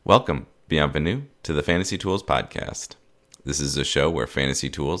Welcome, bienvenue, to the Fantasy Tools Podcast. This is a show where fantasy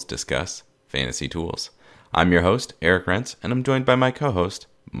tools discuss fantasy tools. I'm your host, Eric Rentz, and I'm joined by my co-host,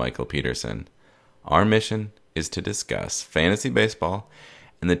 Michael Peterson. Our mission is to discuss fantasy baseball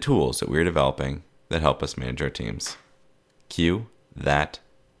and the tools that we're developing that help us manage our teams. Cue that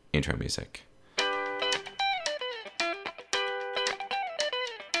intro music.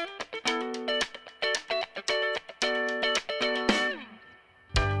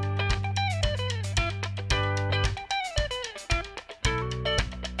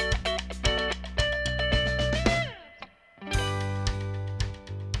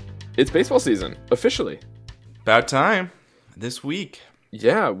 It's baseball season, officially. About time. This week.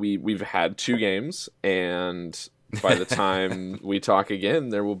 Yeah, we've had 2 games, and by the time we talk again,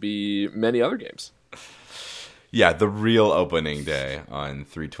 there will be many other games. Yeah, the real opening day on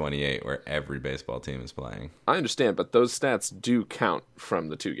 3/28 where every baseball team is playing. I understand, but those stats do count from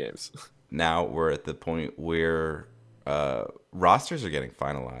the 2 games. Now we're at the point where rosters are getting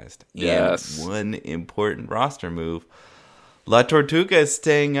finalized. Yes. And one important roster move. La Tortuga is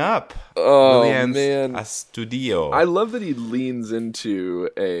staying up. Oh, Willians man. Astudillo. I love that he leans into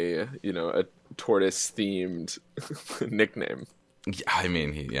a tortoise-themed nickname. Yeah, I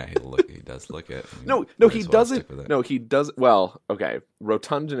mean, he does look it. No, he doesn't. No, he does. Well, okay,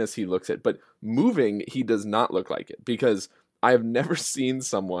 rotundness he looks it, but moving he does not look like it, because I have never seen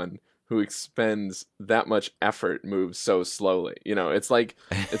someone who expends that much effort move so slowly. You know, it's like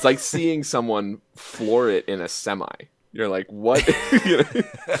seeing someone floor it in a semi. You're like, what?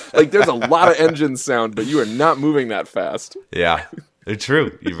 Like, there's a lot of engine sound, but you are not moving that fast. Yeah, it's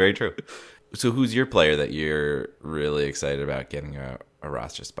true. You're very true. So who's your player that you're really excited about getting a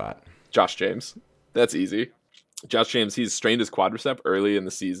roster spot? Josh James. That's easy. Josh James, he's strained his quadricep early in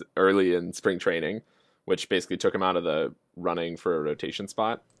the season, early in spring training, which basically took him out of the running for a rotation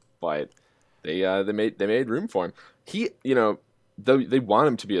spot. But they made room for him. He, they want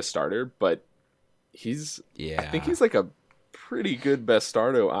him to be a starter, but I think he's like a pretty good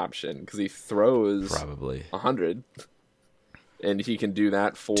Bastardo option, because he throws probably 100, and he can do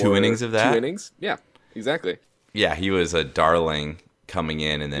that for 2 innings of that. 2 innings, yeah, exactly. Yeah, he was a darling coming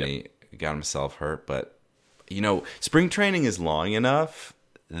in, and then he got himself hurt. But spring training is long enough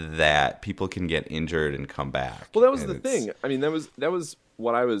that people can get injured and come back. Well, that was the thing. I mean, that was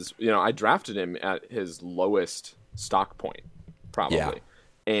what I was. I drafted him at his lowest stock point, probably,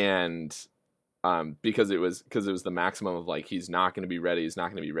 and. Because it was the maximum of, like, he's not going to be ready.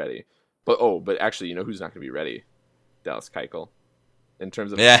 But actually, who's not going to be ready? Dallas Keuchel. In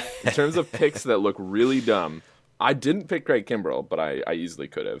terms of picks that look really dumb, I didn't pick Craig Kimbrell, but I easily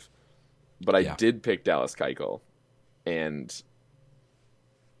could have. But I did pick Dallas Keuchel, and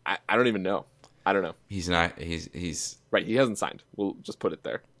I don't even know. I don't know. He's not. He's right. He hasn't signed. We'll just put it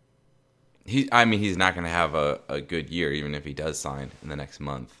there. He's not going to have a good year, even if he does sign in the next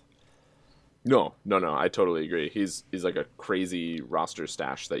month. No. I totally agree. He's like a crazy roster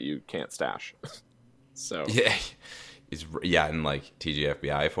stash that you can't stash. So in like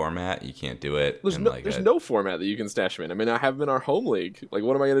TGFBI format, you can't do it. There's no format that you can stash him in. I mean, I have him in our home league. Like,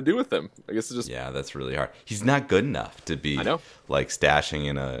 what am I going to do with him? I guess it's just that's really hard. He's not good enough to be like stashing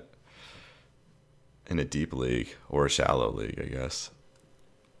in a deep league or a shallow league, I guess.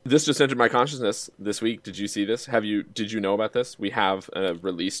 This just entered my consciousness this week. Did you see this? Did you know about this? We have a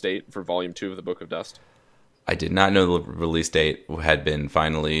release date for Volume 2 of the Book of Dust. I did not know the release date had been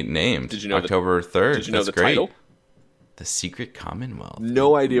finally named. Did you know October 3rd? Did you know That's the great. title? The Secret Commonwealth.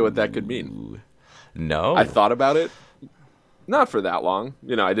 No idea what that could mean. Ooh. No. I thought about it. Not for that long.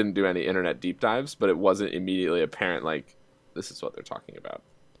 I didn't do any internet deep dives, but it wasn't immediately apparent, like, this is what they're talking about.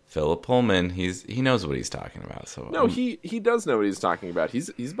 Philip Pullman, he knows what he's talking about. So no, he does know what he's talking about.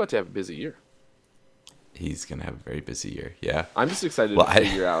 He's about to have a busy year. He's gonna have a very busy year. Yeah, I'm just excited to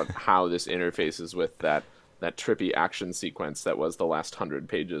figure out how this interfaces with that trippy action sequence that was the last 100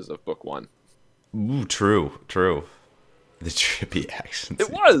 pages of book 1. Ooh, true. The trippy action. It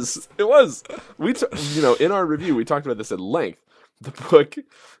was. We in our review we talked about this at length.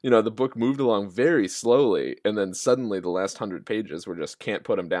 The book moved along very slowly, and then suddenly the last 100 pages were just can't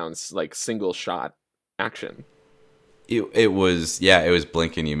put them down, like single shot action. It was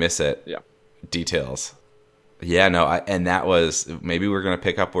blink and you miss it. Yeah. Details. Yeah, no, and that was, maybe we're going to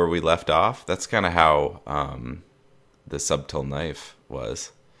pick up where we left off. That's kind of how the Subtle Knife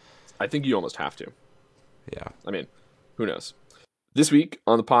was. I think you almost have to. Yeah. I mean, who knows? This week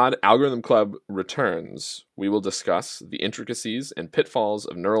on the pod, Algorithm Club returns. We will discuss the intricacies and pitfalls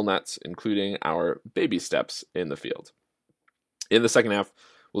of neural nets, including our baby steps in the field. In the second half,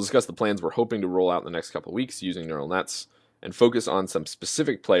 we'll discuss the plans we're hoping to roll out in the next couple of weeks using neural nets, and focus on some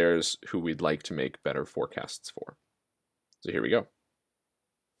specific players who we'd like to make better forecasts for. So here we go.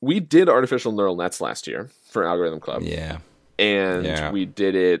 We did artificial neural nets last year for Algorithm Club. Yeah. And we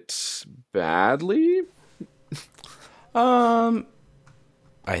did it badly. I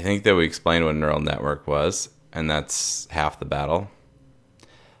think that we explained what a neural network was, and that's half the battle.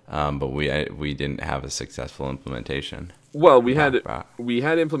 But we didn't have a successful implementation. Well, we had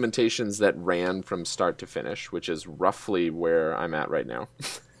implementations that ran from start to finish, which is roughly where I'm at right now.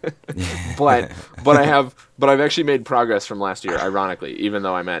 but I've actually made progress from last year, ironically, even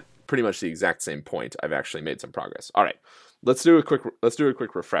though I'm at pretty much the exact same point. I've actually made some progress. All right. Let's do a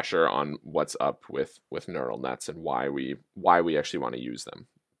quick refresher on what's up with neural nets and why we actually want to use them.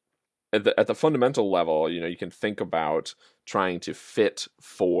 At the fundamental level, you can think about trying to fit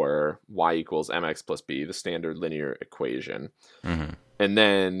for y equals mx plus b, the standard linear equation. Mm-hmm. And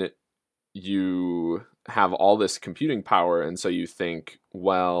then you have all this computing power, and so you think,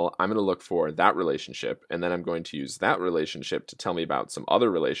 well, I'm going to look for that relationship, and then I'm going to use that relationship to tell me about some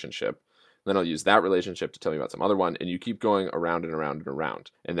other relationship. Then I'll use that relationship to tell me about some other one, and you keep going around and around and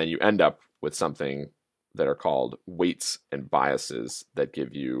around. And then you end up with something that are called weights and biases that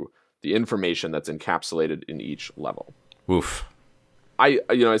give you the information that's encapsulated in each level. Oof. I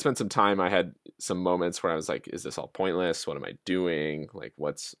spent some time, I had some moments where I was like, is this all pointless? What am I doing? Like,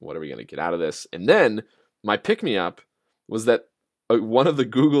 what are we going to get out of this? And then my pick-me-up was that one of the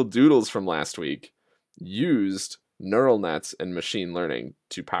Google Doodles from last week used neural nets and machine learning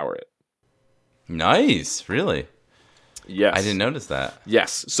to power it. Nice, really? Yes. I didn't notice that.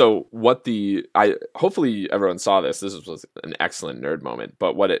 Yes. So hopefully everyone saw this. This was an excellent nerd moment.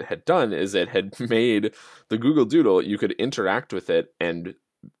 But what it had done is it had made the Google Doodle, you could interact with it and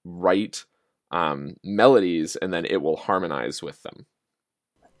write melodies, and then it will harmonize with them.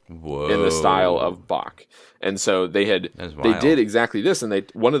 Whoa. In the style of Bach. And so they did exactly this. And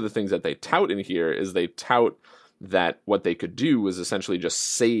one of the things that they tout in here is they tout that what they could do was essentially just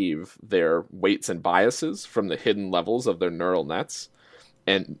save their weights and biases from the hidden levels of their neural nets.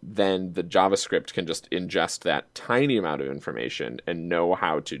 And then the JavaScript can just ingest that tiny amount of information and know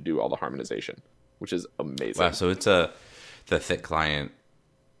how to do all the harmonization, which is amazing. Wow, so it's the thick client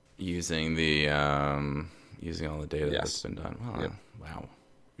using using all the data that's been done. Well, yep. Wow.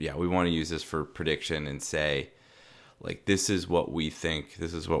 Yeah, we want to use this for prediction and say, like, this is what we think,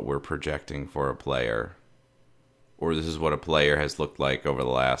 this is what we're projecting for a player. Or this is what a player has looked like over the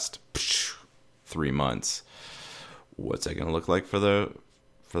last 3 months. What's that going to look like for the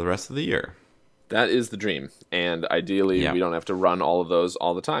rest of the year? That is the dream. And ideally, we don't have to run all of those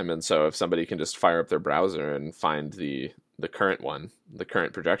all the time. And so if somebody can just fire up their browser and find the current one, the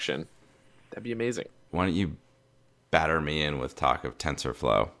current projection, that'd be amazing. Why don't you batter me in with talk of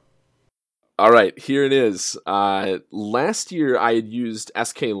TensorFlow? All right, here it is. Last year, I had used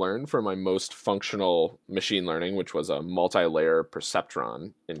sklearn for my most functional machine learning, which was a multi-layer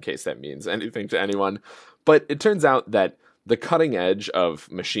perceptron, in case that means anything to anyone. But it turns out that the cutting edge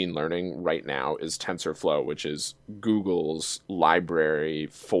of machine learning right now is TensorFlow, which is Google's library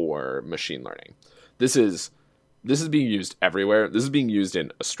for machine learning. This is being used everywhere. This is being used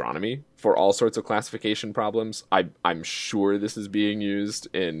in astronomy for all sorts of classification problems. I'm sure this is being used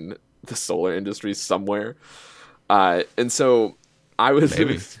in the solar industry somewhere. And so I was...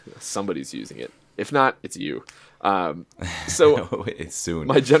 Maybe. Somebody's using it. If not, it's you. So it's soon.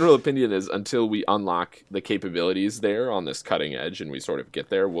 My general opinion is until we unlock the capabilities there on this cutting edge and we sort of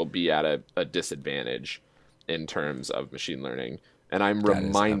get there, we'll be at a disadvantage in terms of machine learning. And I'm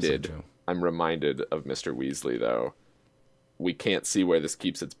reminded of Mr. Weasley, though. We can't see where this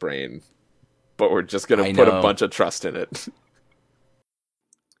keeps its brain, but we're just going to put a bunch of trust in it.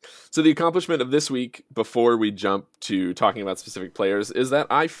 So the accomplishment of this week, before we jump to talking about specific players, is that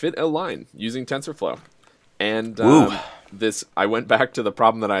I fit a line using TensorFlow. And I went back to the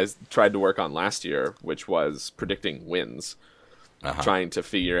problem that I tried to work on last year, which was predicting wins. Trying to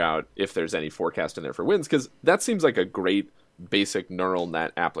figure out if there's any forecast in there for wins, because that seems like a great basic neural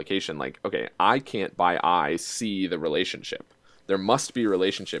net application. Like, okay, I can't by eye see the relationship. There must be a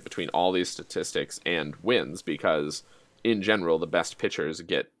relationship between all these statistics and wins, because in general, the best pitchers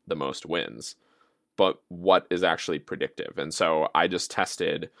get the most wins. But what is actually predictive? And so I just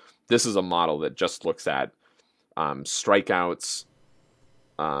tested, this is a model that just looks at strikeouts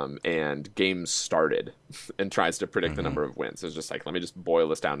and games started and tries to predict the number of wins. It's just like, let me just boil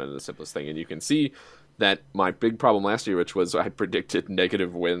this down into the simplest thing. And you can see that my big problem last year, which was I predicted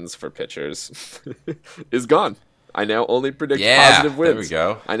negative wins for pitchers, is gone. I now only predict positive wins. There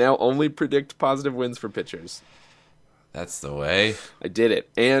we go. I now only predict positive wins for pitchers. That's the way. I did it.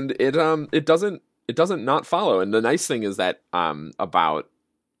 And it it doesn't not follow. And the nice thing is that about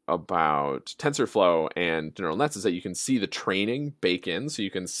TensorFlow and neural nets is that you can see the training bake in, so you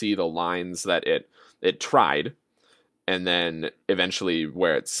can see the lines that it tried, and then eventually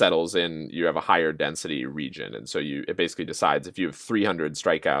where it settles in, you have a higher density region, and so it basically decides if you have 300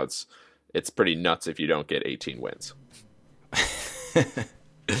 strikeouts, it's pretty nuts if you don't get 18 wins.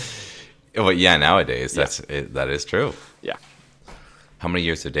 Well, yeah, nowadays that is true. Yeah. How many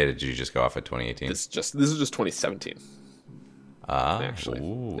years of data did you just go off at 2018? This is just 2017. Actually.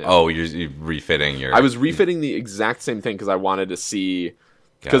 Yeah. Oh, you're refitting your... I was refitting the exact same thing because I wanted to see...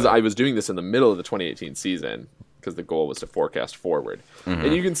 Because I was doing this in the middle of the 2018 season because the goal was to forecast forward. Mm-hmm.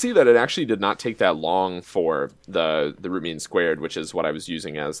 And you can see that it actually did not take that long for the root mean squared, which is what I was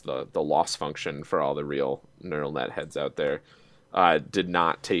using as the loss function for all the real neural net heads out there, did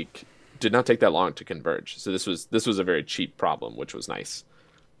not take that long to converge. So this was a very cheap problem, which was nice.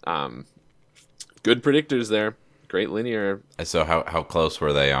 Good predictors there. Great linear. So how close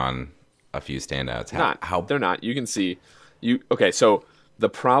were they on a few standouts? They're not. You can see okay, so the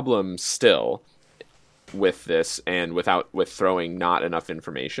problem still with this and with throwing not enough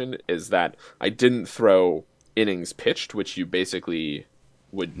information is that I didn't throw innings pitched, which you basically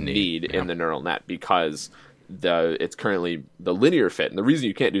would need in the neural net, because it's currently the linear fit. And the reason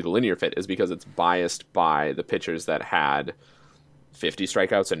you can't do the linear fit is because it's biased by the pitchers that had 50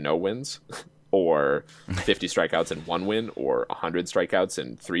 strikeouts and no wins, or 50 strikeouts and 1 win, or 100 strikeouts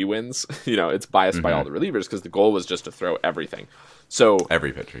and 3 wins. It's biased by all the relievers because the goal was just to throw everything. So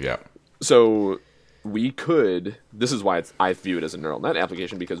every pitcher, yeah. So we could, this is why I view it as a neural net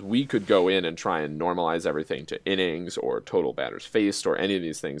application, because we could go in and try and normalize everything to innings or total batters faced or any of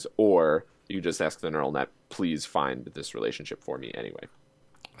these things, or you could just ask the neural net, please find this relationship for me anyway.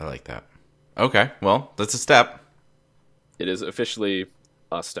 I like that. Okay, well, that's a step. It is officially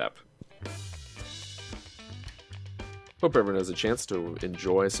a step. Hope everyone has a chance to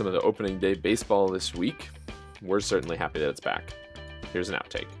enjoy some of the opening day baseball this week. We're certainly happy that it's back. Here's an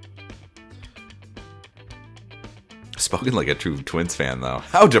outtake. Spoken like a true Twins fan, though.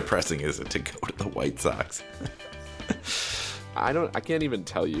 How depressing is it to go to the White Sox? I can't even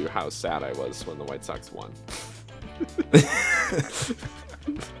tell you how sad I was when the White Sox won.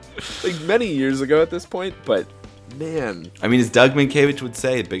 Like many years ago at this point, but man. I mean, as Doug Minkiewicz would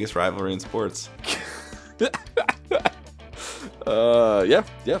say, biggest rivalry in sports. Yeah,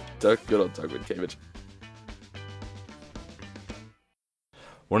 good old Doug Minkiewicz.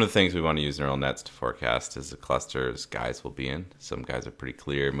 One of the things we want to use neural nets to forecast is the clusters guys will be in. Some guys are pretty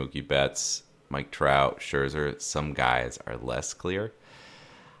clear. Mookie Betts, Mike Trout, Scherzer. Some guys are less clear.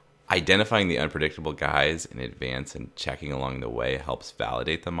 Identifying the unpredictable guys in advance and checking along the way helps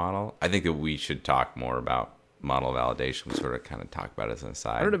validate the model. I think that we should talk more about model validation. We sort of kind of talk about it as an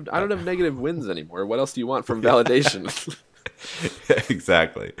aside. I don't have negative wins anymore. What else do you want from validation?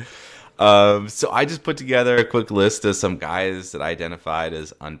 Exactly. So I just put together a quick list of some guys that I identified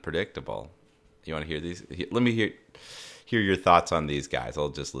as unpredictable. You want to hear these? Let me hear your thoughts on these guys. I'll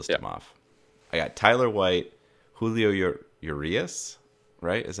just list them off. I got Tyler White, Julio Urias,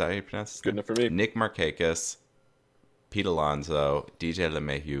 right? Is that how you pronounce it? Good enough for me. Nick Markakis, Pete Alonso, DJ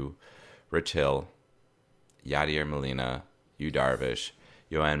LeMahieu, Rich Hill, Yadier Molina, Yu Darvish,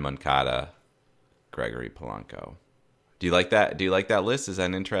 Yoan Moncada, Gregory Polanco. Do you like that? Do you like that list? Is that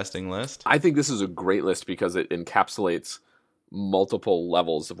an interesting list? I think this is a great list because it encapsulates multiple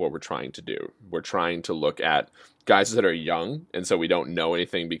levels of what we're trying to do. We're trying to look at guys that are young, and so we don't know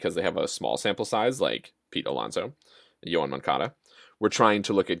anything because they have a small sample size, like Pete Alonso, Yoan Moncada. We're trying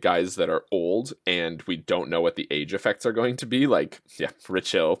to look at guys that are old, and we don't know what the age effects are going to be, like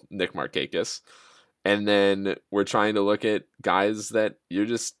Rich Hill, Nick Markakis. And then we're trying to look at guys that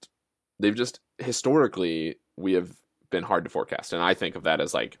they've just historically, we have been hard to forecast. And I think of that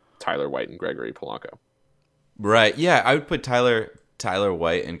as like Tyler White and Gregory Polanco. Right. Yeah, I would put Tyler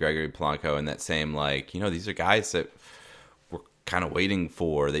White and Gregory Polanco in that same, like, these are guys that we're kind of waiting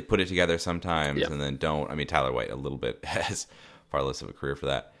for. They put it together sometimes and then don't. I mean, Tyler White a little bit has far less of a career for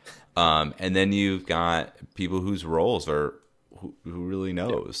that. And then you've got people whose roles are who really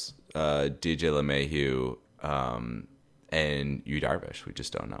knows. DJ LeMahieu and Yu Darvish. We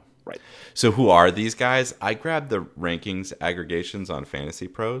just don't know. Right. So who are these guys? I grabbed the rankings aggregations on Fantasy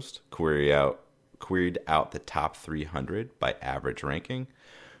Pros, queried out the top 300 by average ranking,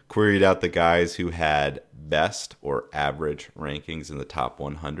 queried out the guys who had best or average rankings in the top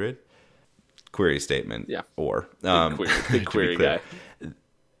 100. Query statement. Yeah. Or big query guy.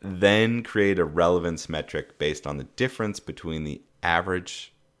 Then create a relevance metric based on the difference between the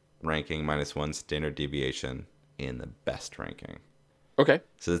average ranking minus 1 standard deviation and the best ranking. Okay.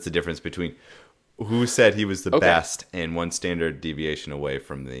 So that's the difference between who said he was the Okay. best and one standard deviation away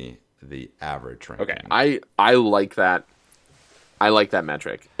from the average ranking. Okay, I like that. I like that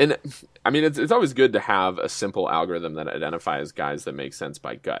metric, and I mean it's always good to have a simple algorithm that identifies guys that make sense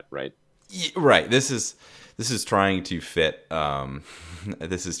by gut, right? Right. This is trying to fit.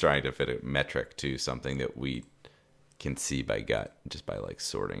 This is trying to fit a metric to something that we can see by gut, just by like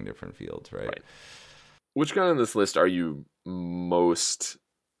sorting different fields, right? Right. Which guy on this list are you most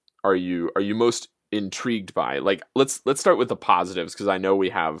most intrigued by? Like let's start with the positives, because I know we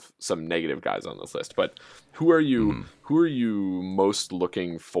have some negative guys on this list, but who are you most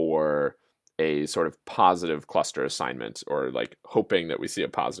looking for a sort of positive cluster assignment, or like hoping that we see a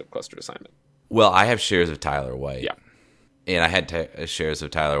positive cluster assignment? Well, I have shares of Tyler White. Yeah. And I had shares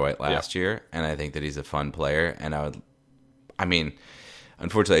of Tyler White last year, and I think that he's a fun player. And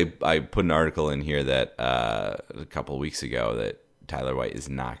unfortunately, I put an article in here that a couple of weeks ago that Tyler White is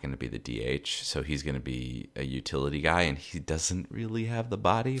not going to be the DH, so he's going to be a utility guy, and he doesn't really have the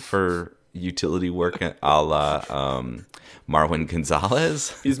body for utility work a la Marwin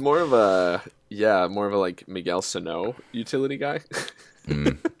Gonzalez. He's more of a like Miguel Sano utility guy.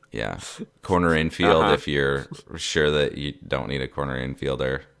 Yeah, corner infield if you're sure that you don't need a corner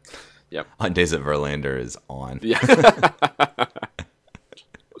infielder. Yep. On days that Verlander is on. Yeah.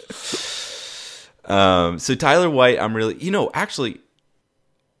 So Tyler White, I'm really, actually,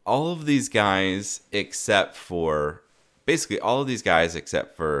 all of these guys except for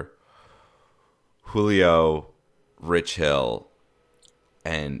Julio, Rich Hill,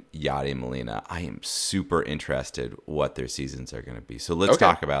 and Yadi Molina, I am super interested what their seasons are going to be. So let's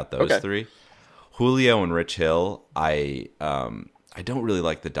talk about those three. Julio and Rich Hill, I don't really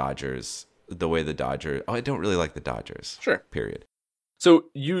like the Dodgers. I don't really like the Dodgers. Sure. Period. So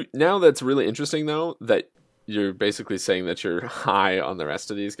now that's really interesting though, that you're basically saying that you're high on the rest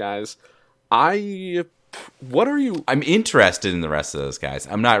of these guys. I'm interested in the rest of those guys.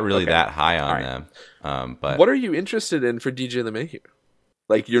 I'm not really that high on them. But what are you interested in for DJ LeMahieu?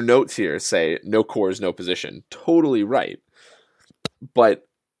 Like your notes here say no cores, no position. Totally right. But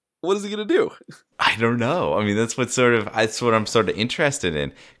what is he going to do? I don't know. I mean, that's what I'm sort of interested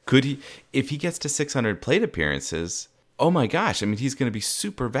in. Could he, if he gets to 600 plate appearances, oh my gosh, I mean, he's going to be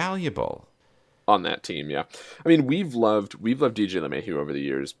super valuable on that team. Yeah. I mean, we've loved DJ LeMahieu over the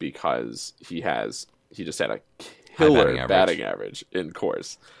years because he just had a killer batting average in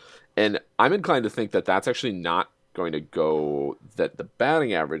course. And I'm inclined to think that that's actually not going to go, that the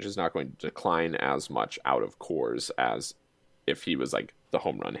batting average is not going to decline as much out of cores as if he was like the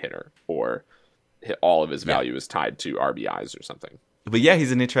home run hitter, or all of his value is tied to RBIs or something. But yeah,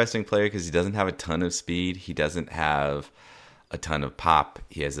 he's an interesting player because he doesn't have a ton of speed. He doesn't have a ton of pop.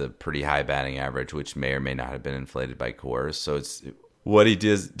 He has a pretty high batting average, which may or may not have been inflated by cores. So it's what he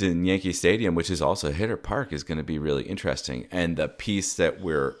did in Yankee Stadium, which is also Hitter Park, is going to be really interesting. And the piece that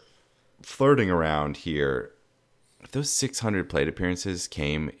we're flirting around here, if those 600 plate appearances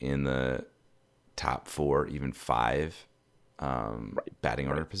came in the top 4, even 5 batting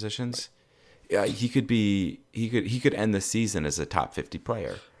order positions, he could end the season as a top 50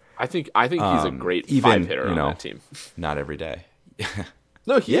 player. I think he's a great 5 hitter on that team. Not every day.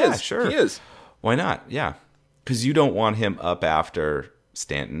 No, he is. Sure. He is. Why not? Yeah. Because you don't want him up after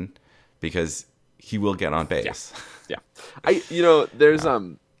Stanton, because he will get on base. Yeah. There's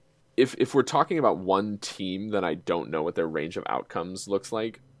if we're talking about one team that I don't know what their range of outcomes looks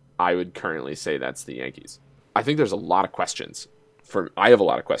like, I would currently say that's the Yankees. I think there's a lot of questions. I have a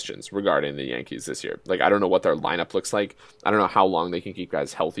lot of questions regarding the Yankees this year. Like, I don't know what their lineup looks like. I don't know how long they can keep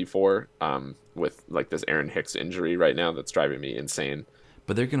guys healthy for, with like this Aaron Hicks injury right now that's driving me insane.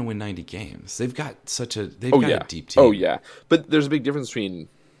 But they're going to win 90 games. They've got a deep team. Oh yeah, but there's a big difference between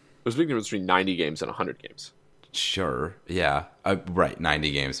 90 games and 100 games. Sure. Yeah. Right.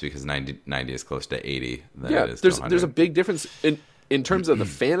 90 games, because 90 is close to 80. Yeah. There's a big difference in terms of the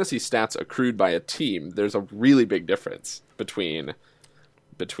fantasy stats accrued by a team. There's a really big difference between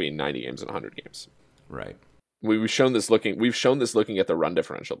 90 games and 100 games. Right. We've shown this looking at the run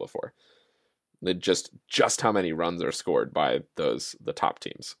differential before. Just how many runs are scored by the top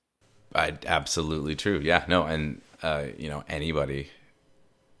teams. Absolutely true. Yeah. No. And anybody,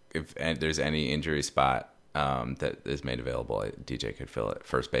 if there's any injury spot that is made available, DJ could fill it.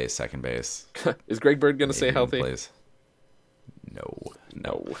 First base, second base. Is Greg Bird going to stay healthy? Plays.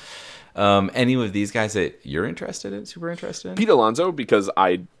 No. Any of these guys that you're super interested in? Pete Alonso, because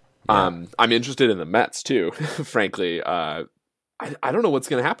I'm interested in the Mets too. Frankly, I don't know what's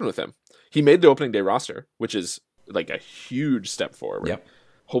going to happen with him. He made the opening day roster, which is like a huge step forward. Yep.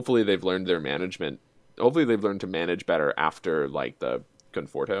 Hopefully they've learned their management. Hopefully they've learned to manage better after like the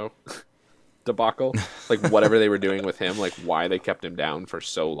Conforto debacle, like whatever they were doing with him, like why they kept him down for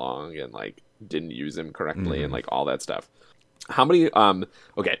so long and like didn't use him correctly and like all that stuff. How many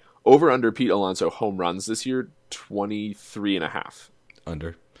okay, over under Pete Alonso home runs this year? 23 and a half.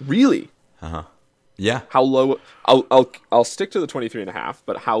 Under. Really? Uh-huh. Yeah. How low? I'll stick to the 23 and a half,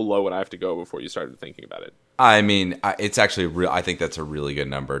 but how low would I have to go before you started thinking about it? I mean, it's actually real. I think that's a really good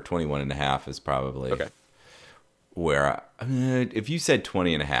number. 21 and a half is probably Okay. where if you said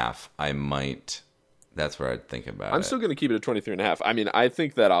 20 and a half, I might, that's where I'd think about it. I'm still going to keep it at 23 and a half. I mean, I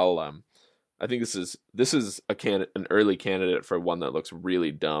think that I think this is an early candidate for one that looks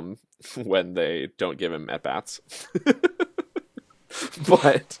really dumb when they don't give him at bats.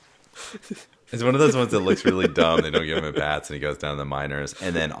 But it's one of those ones that looks really dumb. They don't give him at bats, and he goes down to the minors,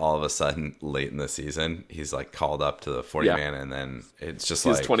 and then all of a sudden, late in the season, he's like called up to the 40 man, and then it's just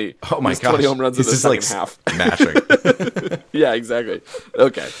he's like 20. Oh my gosh, 20 home runs in the second half, mashing. Yeah, exactly.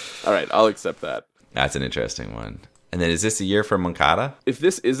 Okay, all right, I'll accept that. That's an interesting one. And then, is this a year for Moncada? If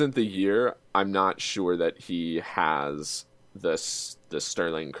this isn't the year, I'm not sure that he has the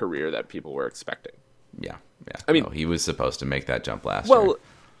sterling career that people were expecting. Yeah. I mean, no, he was supposed to make that jump last year. Well,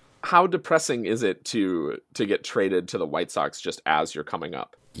 how depressing is it to get traded to the White Sox just as you're coming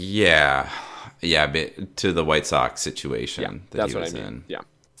up? Yeah, but to the White Sox situation that's he what was I mean. in. Yeah,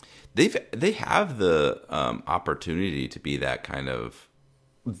 they have the opportunity to be that kind of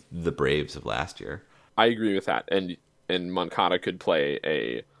the Braves of last year. I agree with that, and Moncada could play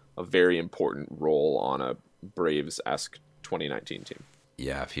a very important role on a Braves-esque 2019 team.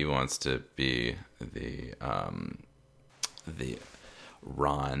 Yeah, if he wants to be the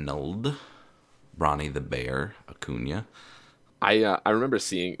Ronnie the Bear Acuna. I remember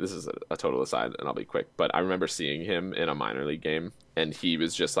seeing, this is a total aside, and I'll be quick, but I remember seeing him in a minor league game, and he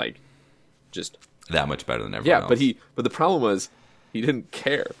was just that much better than everyone else. But the problem was he didn't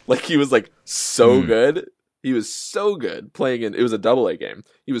care. Like, he was like so good. He was so good playing it was a double-A game.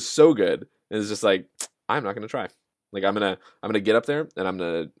 He was so good, and it's just like, I'm not gonna try. Like, I'm gonna get up there and I'm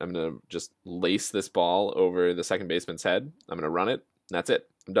gonna just lace this ball over the second baseman's head. I'm gonna run it. And that's it.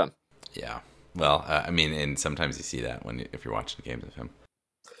 I'm done. Yeah. Well, I mean, and sometimes you see that if you're watching games of him.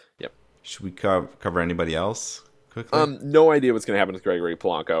 Yep. Should we cover anybody else quickly? No idea what's gonna happen with Gregory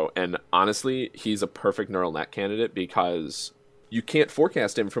Polanco, and honestly, he's a perfect neural net candidate because you can't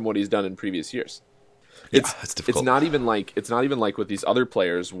forecast him from what he's done in previous years. It's difficult. It's not even like with these other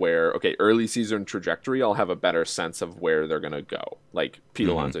players where, okay, early season trajectory, I'll have a better sense of where they're gonna go. Like Pete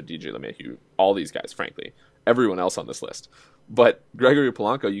Alonso, DJ LeMahieu, all these guys, frankly, everyone else on this list. But Gregory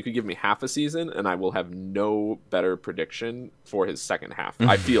Polanco, you could give me half a season, and I will have no better prediction for his second half.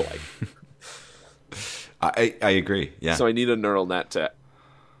 I feel like. I agree. Yeah. So I need a neural net to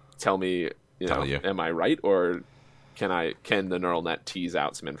tell me, am I right, or can the neural net tease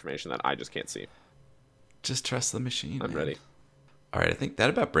out some information that I just can't see? Just trust the machine. I'm ready. All right, I think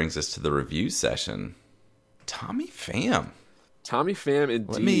that about brings us to the review session. Tommy Pham,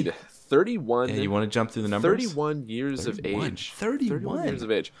 indeed. 31. Yeah, you want to jump through the numbers? 31 years of age. 31 years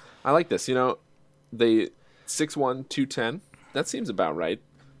of age. I like this. They 6'1", 210. That seems about right.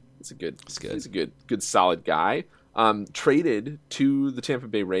 He's a good solid guy. Traded to the Tampa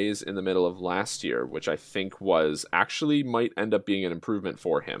Bay Rays in the middle of last year, which I think might end up being an improvement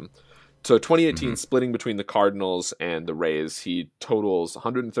for him. So 2018, splitting between the Cardinals and the Rays, he totals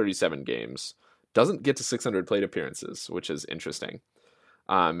 137 games. Doesn't get to 600 plate appearances, which is interesting.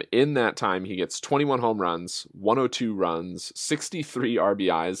 In that time, he gets 21 home runs, 102 runs, 63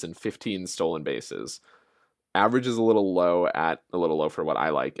 RBIs, and 15 stolen bases. Average is a little low for what I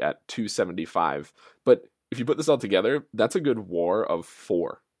like at 275. But if you put this all together, that's a good WAR of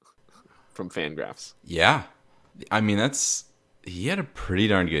 4 from Fangraphs. Yeah, I mean he had a pretty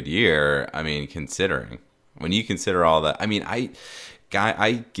darn good year. I mean, when you consider all that, I mean,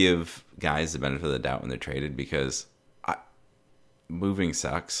 I give guys the benefit of the doubt when they're traded because moving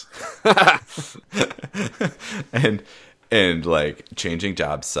sucks, and like changing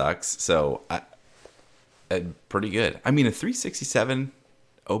jobs sucks. So pretty good. I mean, a 367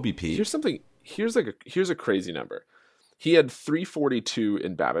 OBP. Here's a crazy number. He had 342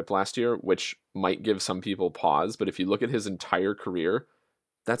 in BABIP last year, which might give some people pause, but if you look at his entire career,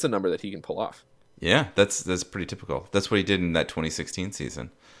 that's a number that he can pull off. Yeah, that's pretty typical. That's what he did in that 2016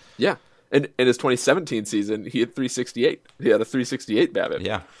 season. Yeah. And in his 2017 season, he had 368. He had a 368 BABIP.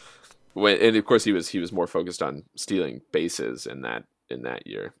 Yeah. And of course he was more focused on stealing bases in that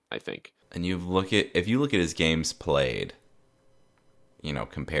year, I think. And if you look at his games played,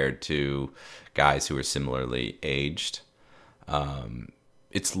 compared to guys who are similarly aged,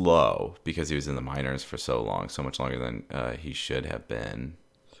 it's low because he was in the minors for so much longer than he should have been.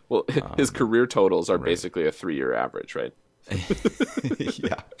 Well, his career totals are basically a 3-year average, right?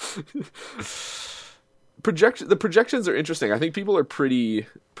 Yeah. The projections are interesting. I think people are pretty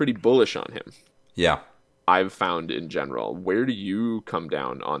bullish on him. Yeah. I've found in general. Where do you come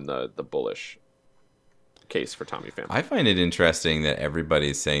down on the bullish case for Tommy Pham? I find it interesting that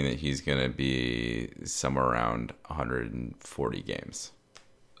everybody's saying that he's going to be somewhere around 140 games.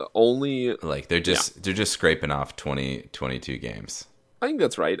 Only like they're just scraping off 22 games. I think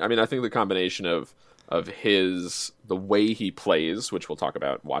that's right. I mean, I think the combination of the way he plays, which we'll talk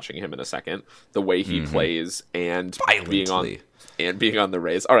about watching him in a second, the way he plays and Violently. being on the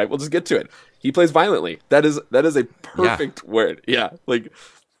Rays. All right, we'll just get to it. He plays violently. That is a perfect word. Yeah, like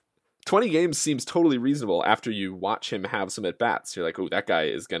 20 games seems totally reasonable after you watch him have some at bats. You're like, oh, that guy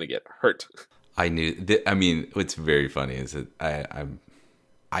is going to get hurt. I knew. I mean, what's very funny is that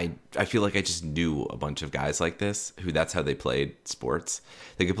I feel like I just knew a bunch of guys like this who that's how they played sports.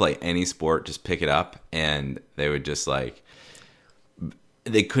 They could play any sport, just pick it up, and they would just like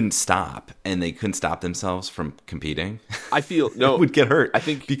they couldn't stop, and they couldn't stop themselves from competing. I feel no would get hurt. I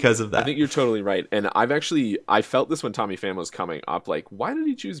think because of that. I think you're totally right, and I felt this when Tommy Pham was coming up. Like, why did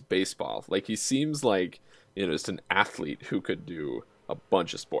he choose baseball? Like, he seems like just an athlete who could do a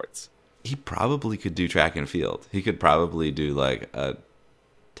bunch of sports. He probably could do track and field. He could probably do like a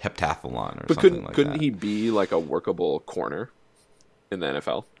heptathlon or something like that. Couldn't he be like a workable corner in the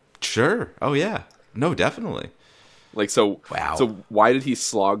NFL? Sure. Oh yeah. No, definitely. Like, so wow. So why did he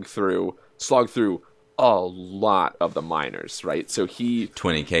slog through a lot of the minors, right? So he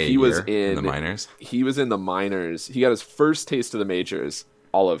 20K he was in the minors. He was in the minors. He got his first taste of the majors,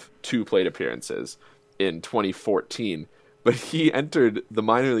 all of 2 plate appearances in 2014, but he entered the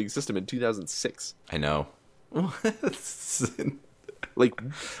minor league system in 2006. I know. Like,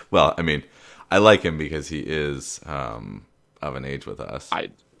 well, I mean, I like him because he is of an age with us.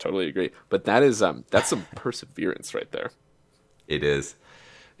 I totally agree, but that's some perseverance right there. It is.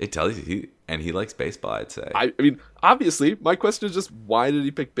 It tells you he likes baseball, I'd say. I mean, obviously, my question is just why did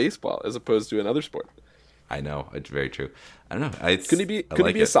he pick baseball as opposed to another sport? I know, it's very true. I don't know. Couldn't he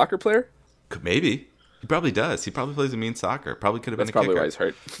be a soccer player? Maybe. He probably does. He probably plays a mean soccer. Probably could have been a kicker. That's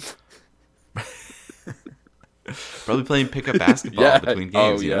probably why he's hurt. Probably playing pickup basketball between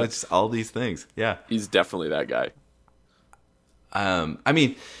games. You know, it's just all these things. Yeah, he's definitely that guy. I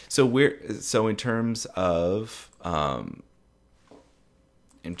mean, so in terms of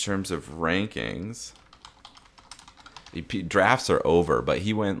rankings, drafts are over, but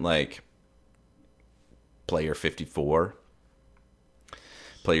he went like player 54,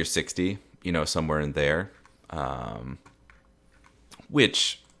 player 60. You know, somewhere in there,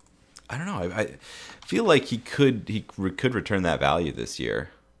 which I don't know. I feel like he could return that value this year.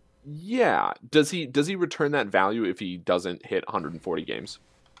 Yeah. Does he return that value if he doesn't hit 140 games?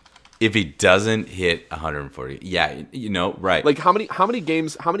 If he doesn't hit 140, yeah, right. Like how many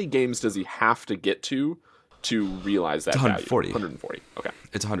games does he have to get to realize that 140. Value? 140. Okay.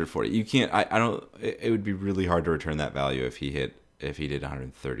 It's 140. You can't. I don't. It would be really hard to return that value if he did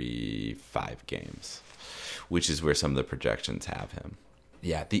 135 games, which is where some of the projections have him.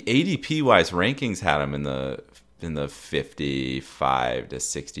 Yeah, the ADP wise rankings had him in the 55 to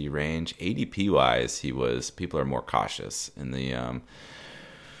 60 range. ADP wise, people are more cautious in the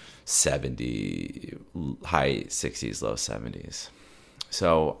 70, high 60s, low 70s.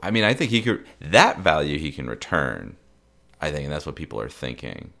 So, I mean, I think that value he can return. I think, and that's what people are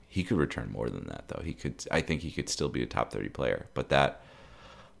thinking. He could return more than that, though. I think he could still be a top 30 player, but that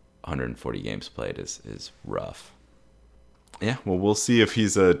 140 games played is rough. Yeah, well, we'll see if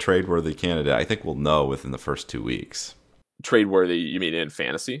he's a trade-worthy candidate. I think we'll know within the first 2 weeks. Trade-worthy, you mean in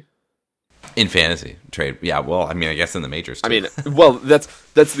fantasy? In fantasy, trade. Yeah, well, I mean, I guess in the majors, too. I mean, well, that's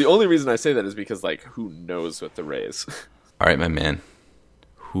the only reason I say that is because, like, who knows with the Rays? All right, my man.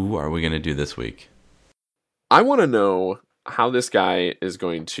 Who are we going to do this week? I want to know how this guy is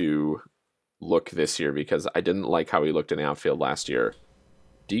going to look this year because I didn't like how he looked in the outfield last year.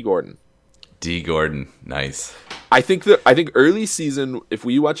 D. Gordon. D. Gordon, nice. I think early season, if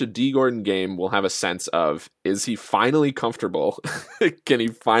we watch a D. Gordon game, we'll have a sense of, is he finally comfortable? Can he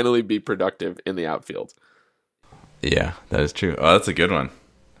finally be productive in the outfield? Yeah, that is true. Oh, that's a good one.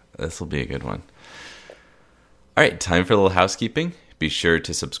 This will be a good one. All right, time for a little housekeeping. Be sure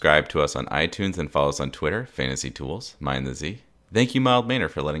to subscribe to us on iTunes and follow us on Twitter, Fantasy Tools, Mind the Z. Thank you, Mild Manor,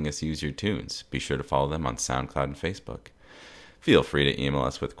 for letting us use your tunes. Be sure to follow them on SoundCloud and Facebook. Feel free to email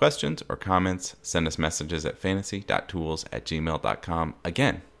us with questions or comments. Send us messages at fantasy.tools@gmail.com.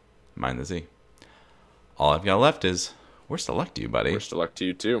 Again, Mind the Z. All I've got left is, worst of luck to you, buddy. Worst of luck to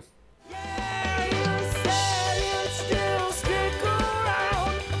you, too.